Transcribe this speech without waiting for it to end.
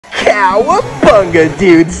Cowabunga,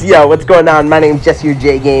 dudes! Yo, what's going on? My name's Jesse or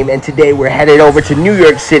J Game, and today we're headed over to New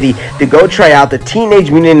York City to go try out the Teenage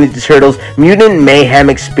Mutant Ninja Turtles Mutant Mayhem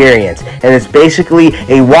experience. And it's basically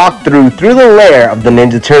a walkthrough through the lair of the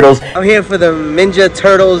Ninja Turtles. I'm here for the Ninja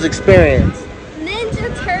Turtles experience.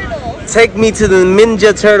 Ninja Turtles? Take me to the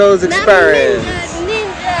Ninja Turtles experience. Ninja.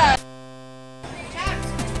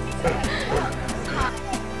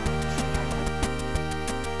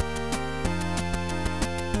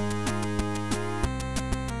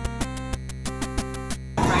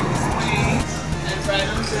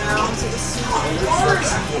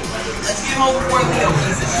 Let's get home before Leo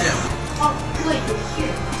opens the ship. Oh, good, you're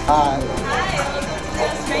here. Hi.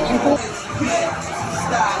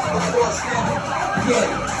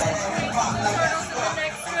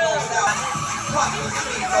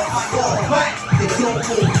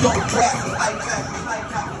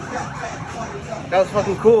 That was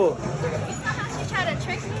fucking cool. You try to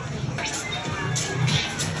trick me?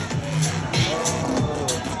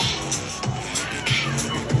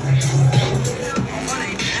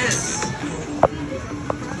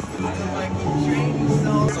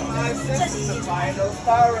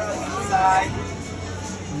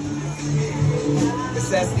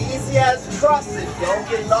 It's as easy as crossing. Don't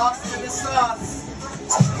get lost in the sauce.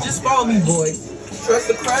 Just follow me, boy. Trust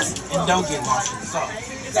the press and don't get lost in the sauce.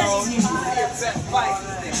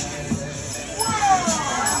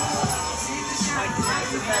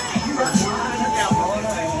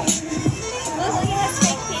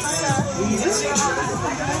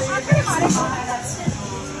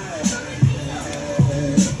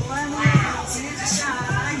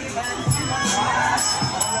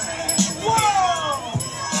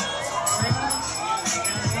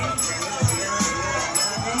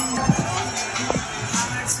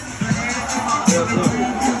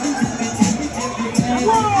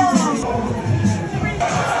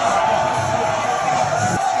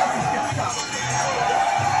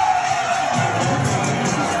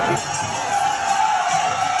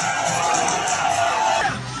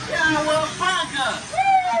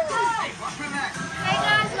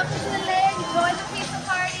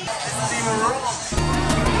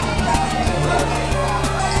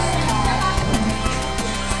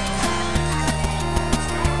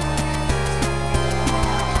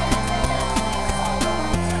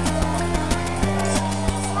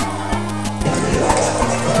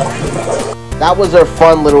 That was our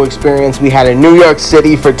fun little experience we had in New York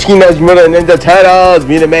City for Teenage Mutant Ninja Turtles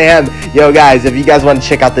Mutant Mayhem. Yo guys, if you guys want to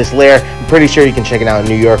check out this lair, I'm pretty sure you can check it out in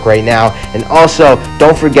New York right now. And also,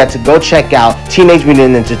 don't forget to go check out Teenage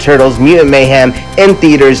Mutant Ninja Turtles Mutant Mayhem in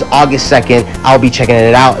theaters August 2nd. I'll be checking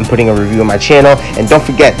it out and putting a review on my channel. And don't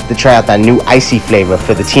forget to try out that new icy flavor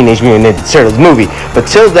for the Teenage Mutant Ninja Turtles movie. But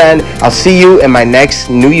till then, I'll see you in my next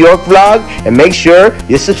New York vlog, and make sure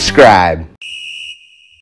you subscribe.